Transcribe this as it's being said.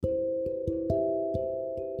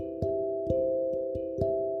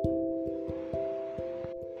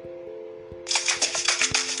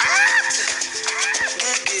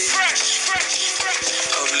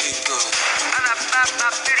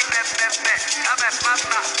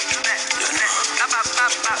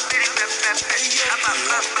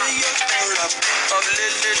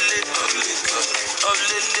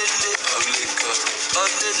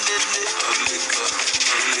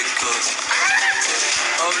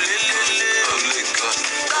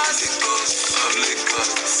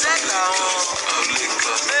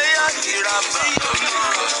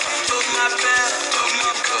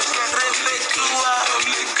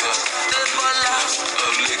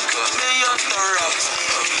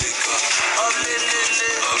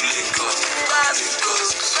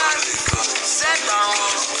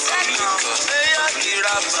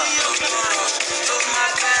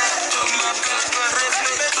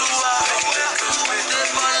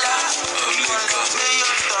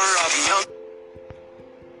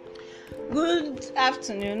Good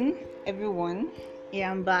afternoon, everyone.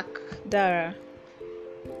 Yeah, I'm back. Dara,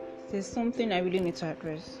 there's something I really need to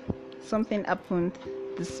address. Something happened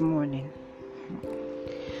this morning.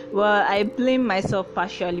 Well, I blame myself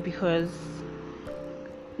partially because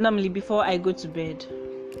normally before I go to bed,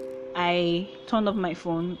 I turn off my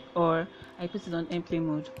phone or I put it on airplane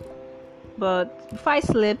mode. But before I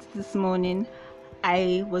slept this morning,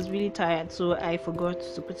 I was really tired, so I forgot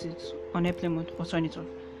to put it on airplane mode or turn it off.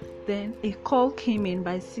 Then a call came in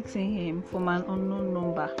by 6 a.m. from an unknown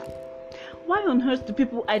number. Why on earth do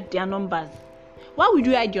people hide their numbers? Why would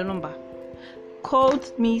you hide your number?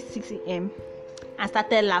 Called me 6 a.m. and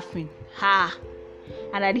started laughing.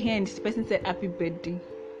 And at the end, the person said happy birthday.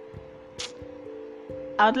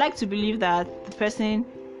 I would like to believe that the person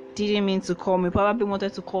didn't mean to call me, probably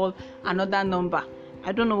wanted to call another number.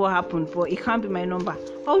 I don't know what happened, but it can't be my number.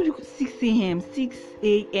 How would you 6 a.m., 6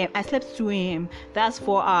 a.m.? I slept 2 a.m. That's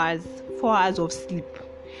 4 hours of sleep.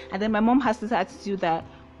 And then my mom has this attitude that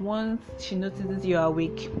once she notices you're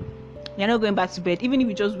awake, you're not going back to bed. Even if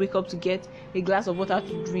you just wake up to get a glass of water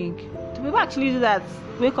to drink. Do people actually do that?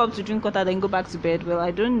 Wake up to drink water, then go back to bed? Well, I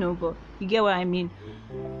don't know, but you get what I mean.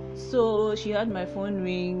 So she heard my phone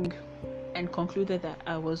ring and concluded that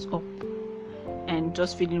I was up and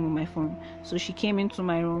just fiddling with my phone. So she came into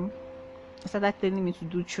my room and started telling me to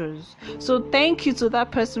do chores. So thank you to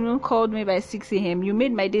that person who called me by 6 a.m. You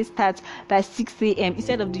made my day start by 6 a.m.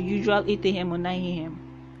 instead of the usual 8 a.m. or 9 a.m.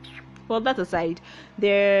 Well, that aside,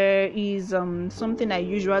 there is something I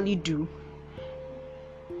usually do,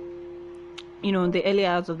 in the early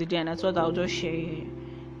hours of the day, and I thought I'll just share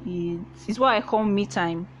here. It's what I call me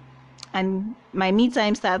time. And my me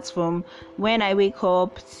time starts from when I wake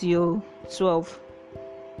up till 12.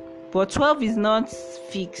 But 12 is not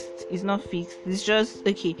fixed. It's not fixed. It's just,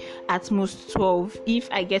 okay, at most 12. If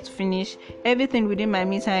I get to finish everything within my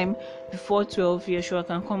me time before 12, yeah, sure, I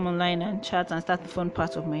can come online and chat and start the fun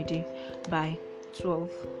part of my day by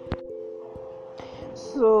 12.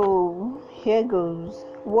 So, here goes.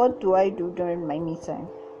 What do I do during my me time?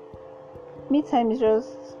 Me time is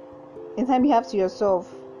just a time you have to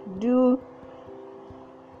yourself. Do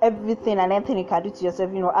everything and anything you can do to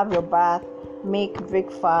yourself. Have your bath, make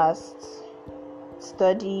breakfast,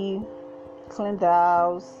 study, clean the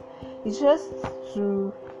house. It's just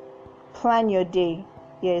to plan your day.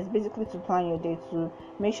 Yeah, it's basically to plan your day, to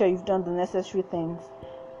make sure you've done the necessary things.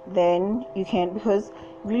 Then you can, because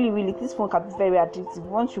really this phone can be very addictive.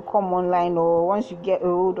 Once you come online or once you get a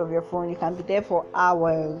hold of your phone, you can be there for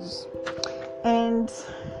hours. And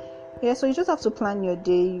yeah, so you just have to plan your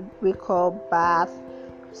day. Wake up, bath,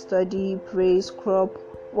 study, pray, scrub,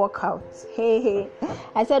 workout. Hey,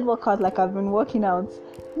 I said workout like I've been working out.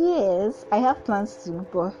 Yes, I have plans to,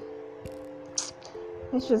 but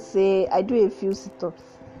let's just say I do a few sit-ups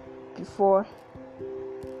before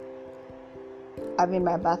having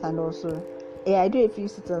my bath, and also I do a few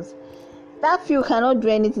sit-ups. That few cannot do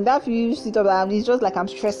anything. That few sit-ups, it's just like I'm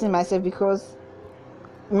stressing myself, because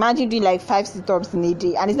imagine doing like 5 sit-ups in a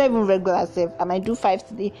day, and it's not even regular self. I might do 5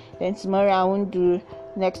 today, then tomorrow I won't do.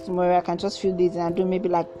 Next tomorrow I can just feel this and do maybe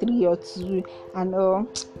like 3 or 2 and all.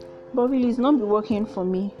 But really, it's not be working for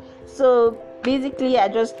me. So basically, I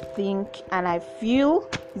just think and I feel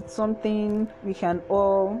it's something we can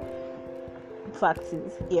all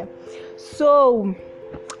practice. Yeah. So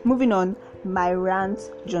moving on, my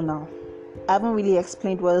rant journal. I haven't really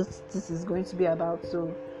explained what this is going to be about.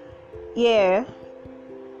 So yeah.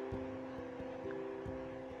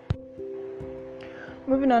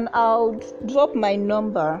 Moving on, I'll drop my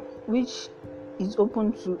number, which is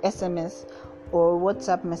open to SMS or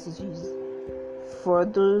WhatsApp messages for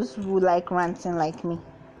those who like ranting like me.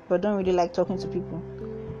 but don't really like talking to people.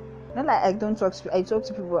 Not like I don't talk to people. I talk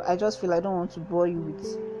to people. I just feel I don't want to bore you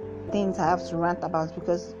with things I have to rant about,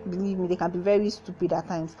 because believe me, they can be very stupid at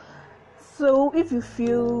times. So if you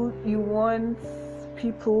feel you want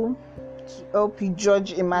people to help you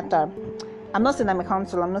judge a matter, I'm not saying I'm a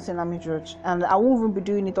counselor, I'm not saying I'm a judge, and I won't even be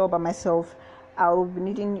doing it all by myself. I'll be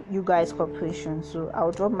needing you guys' cooperation. So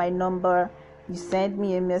I'll drop my number. You send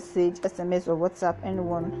me a message, SMS or WhatsApp,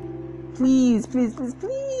 anyone. Please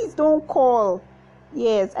don't call.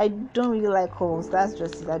 Yes, I don't really like calls. That's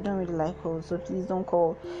just it. I don't really like calls, so please don't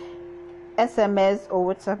call. SMS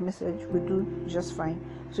or WhatsApp message will do just fine.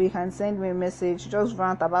 So you can send me a message, just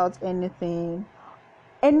rant about anything,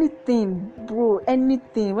 bro,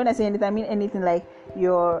 anything. When I say anything, I mean anything, like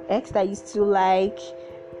your ex that you still like,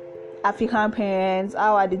 African parents,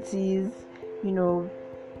 how hard it is,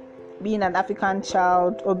 being an African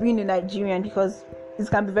child or being a Nigerian, because it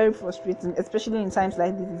can be very frustrating, especially in times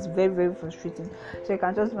like this. It's very, very frustrating. So you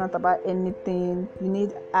can just rant about anything. You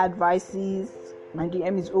need advices, my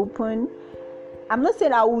DM is open. I'm not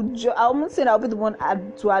saying I'll be the one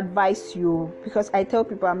to advise you, because I tell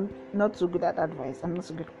people I'm not so good at advice. I'm not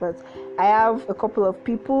so good, but I have a couple of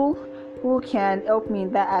people who can help me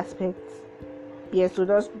in that aspect. Yeah, so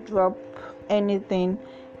just drop anything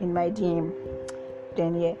in my DM.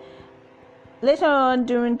 Then later on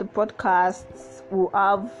during the podcasts, we'll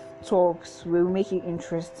have talks. We'll make it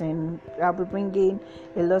interesting. I'll be bringing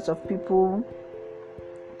a lot of people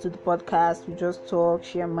to the podcast. We just talk,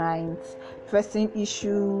 share minds, pressing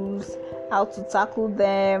issues, how to tackle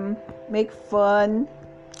them, make fun.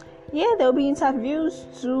 There'll be interviews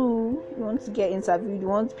too. You want to get interviewed, you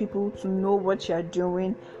want people to know what you're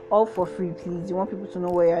doing, all for free, please. You want people to know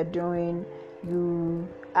what you're doing. You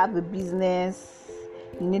have a business,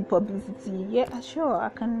 you need publicity. Sure, I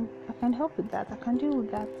can help with that. I can deal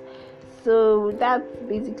with that. So that's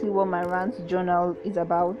basically what my rant journal is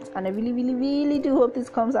about, and I really, really, really do hope this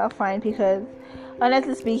comes out fine, because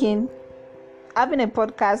honestly speaking, having a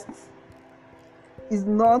podcast is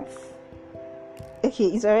not okay.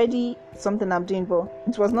 It's already something I'm doing, but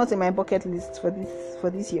it was not in my bucket list for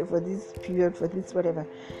this year, for this period, for this whatever.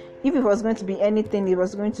 If it was going to be anything, it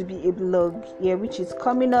was going to be a blog, which is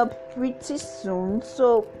coming up pretty soon.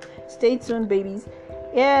 So stay tuned, babies.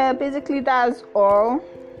 Basically that's all.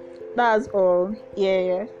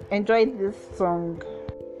 Enjoy this song.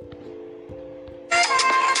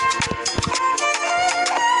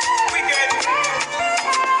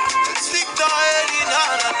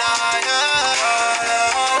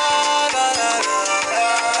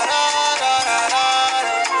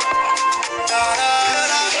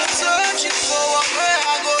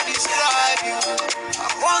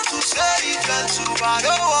 I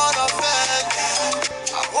don't want to offend you.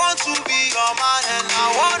 I want to be your man, and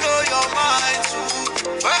I want to know your mind too.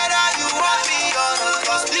 Whether you want me or not,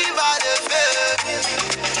 just leave at the baby.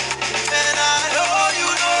 And I know you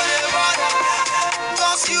know the bother,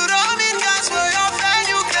 cause you don't mean guys for your friend,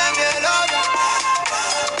 you claim they love you.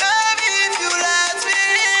 Baby, if you let me,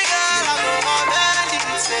 girl, I go on and you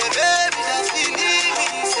say, baby, just believe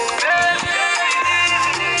me, say, baby.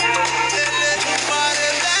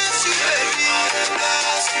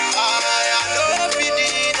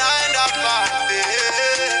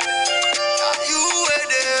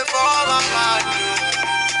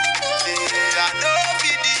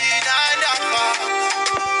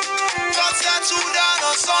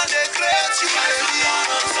 Sunday, great you baby.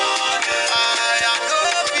 I am no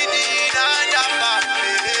pity, and I'm back,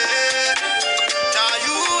 baby. Now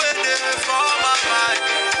you were there for my mind.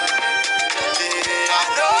 I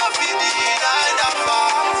no pity, and I'm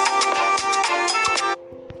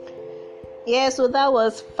back. So that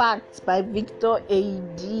was Facts by Victor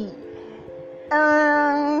A.D.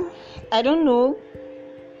 I don't know.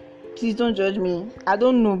 Please don't judge me. I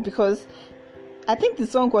don't know, because I think the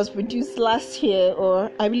song was produced last year, or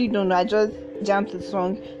I really don't know. I just jammed the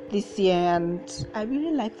song this year and I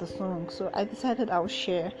really like the song, so I decided I'll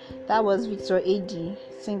share. That was Victor A.D.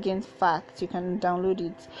 singing Facts. You can download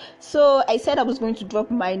it. So I said I was going to drop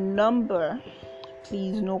my number.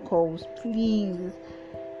 Please, no calls, please.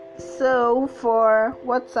 So for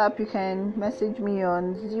WhatsApp, you can message me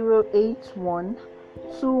on 081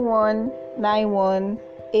 2191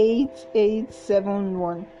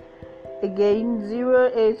 8871. Again,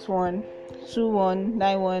 081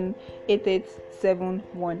 2191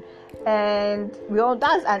 8871. And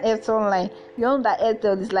that's an Airtel line. We all know that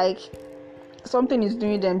Airtel is like something is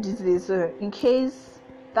doing them these days. So in case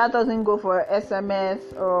that doesn't go for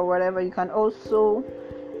SMS or whatever, you can also,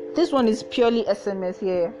 this one is purely SMS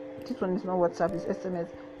here. This one is not WhatsApp, it's SMS.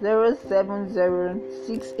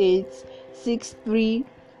 0706863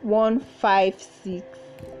 156.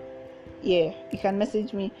 Yeah, you can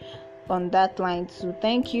message me on that line too.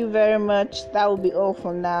 Thank you very much. That will be all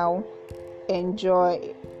for now.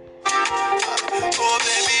 Enjoy. Oh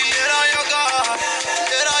baby, let on your guard,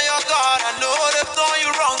 let on your guard. I know they've done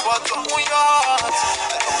you wrong, but open your heart,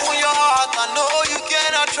 open your heart. I know you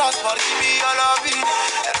cannot trust, but give me your love, and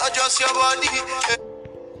not just your body.